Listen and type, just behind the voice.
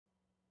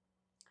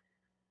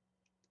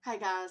Hey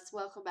guys,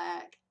 welcome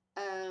back.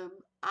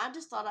 I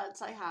just thought I'd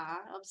say hi.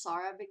 I'm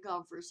sorry I've been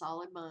gone for a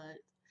solid month.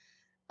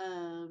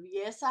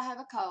 Yes, I have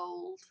a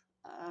cold.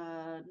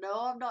 No,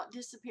 I've not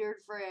disappeared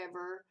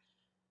forever.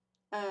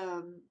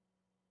 Um,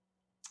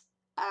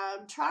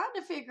 I'm trying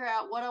to figure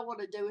out what I want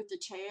to do with the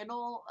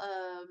channel.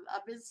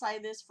 I've been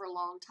saying this for a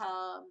long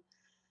time.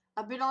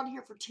 I've been on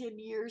here for 10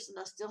 years and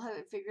I still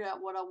haven't figured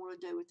out what I want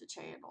to do with the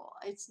channel.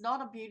 It's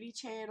not a beauty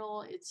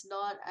channel. It's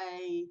not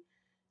a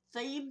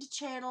themed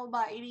channel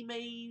by any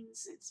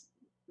means. It's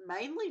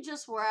mainly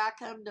just where I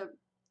come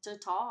to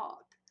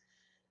talk.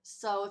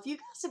 So if you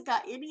guys have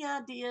got any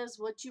ideas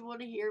what you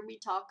want to hear me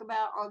talk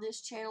about on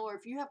this channel, or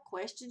if you have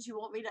questions you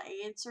want me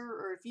to answer,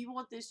 or if you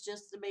want this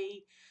just to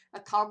be a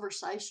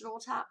conversational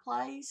type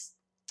place,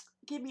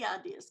 give me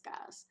ideas,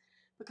 guys.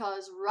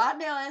 Because right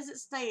now, as it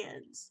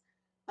stands,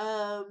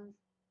 um,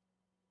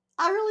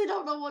 I really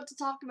don't know what to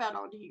talk about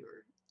on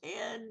here.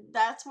 And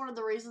that's one of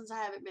the reasons I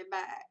haven't been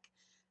back.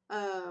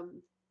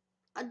 Um,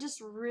 I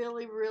just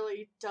really,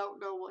 really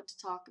don't know what to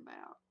talk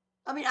about.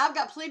 I mean, I've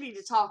got plenty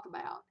to talk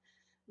about,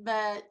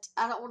 but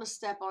I don't want to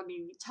step on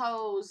any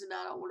toes, and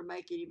I don't want to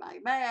make anybody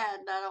mad,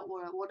 and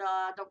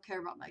I don't care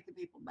about making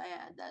people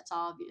mad. That's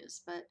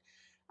obvious, but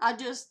I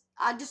just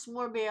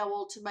want to be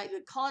able to make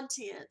good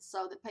content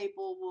so that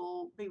people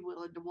will be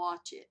willing to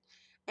watch it.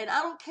 And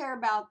I don't care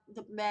about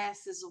the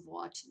masses of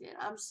watching it.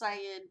 I'm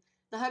saying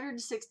the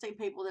 116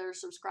 people that are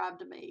subscribed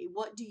to me.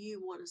 What do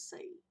you want to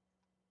see?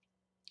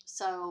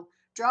 So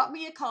drop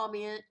me a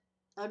comment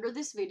under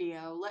this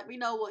video. Let me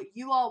know what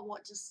you all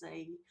want to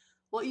see,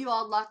 what you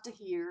all like to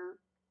hear.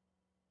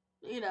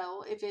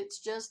 If it's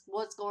just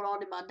what's going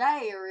on in my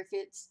day, or if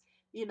it's,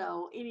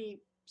 any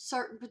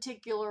certain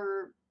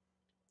particular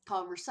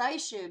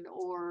conversation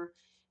or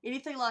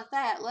anything like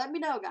that. Let me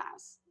know,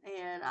 guys.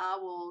 And I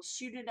will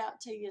shoot it out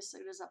to you as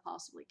soon as I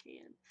possibly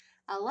can.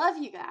 I love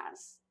you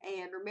guys.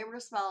 And remember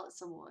to smile at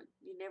someone.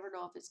 You never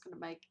know if it's going to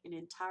make an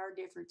entire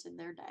difference in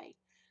their day.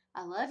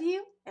 I love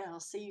you, and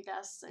I'll see you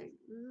guys soon.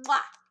 Mwah!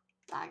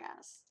 Bye,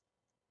 guys.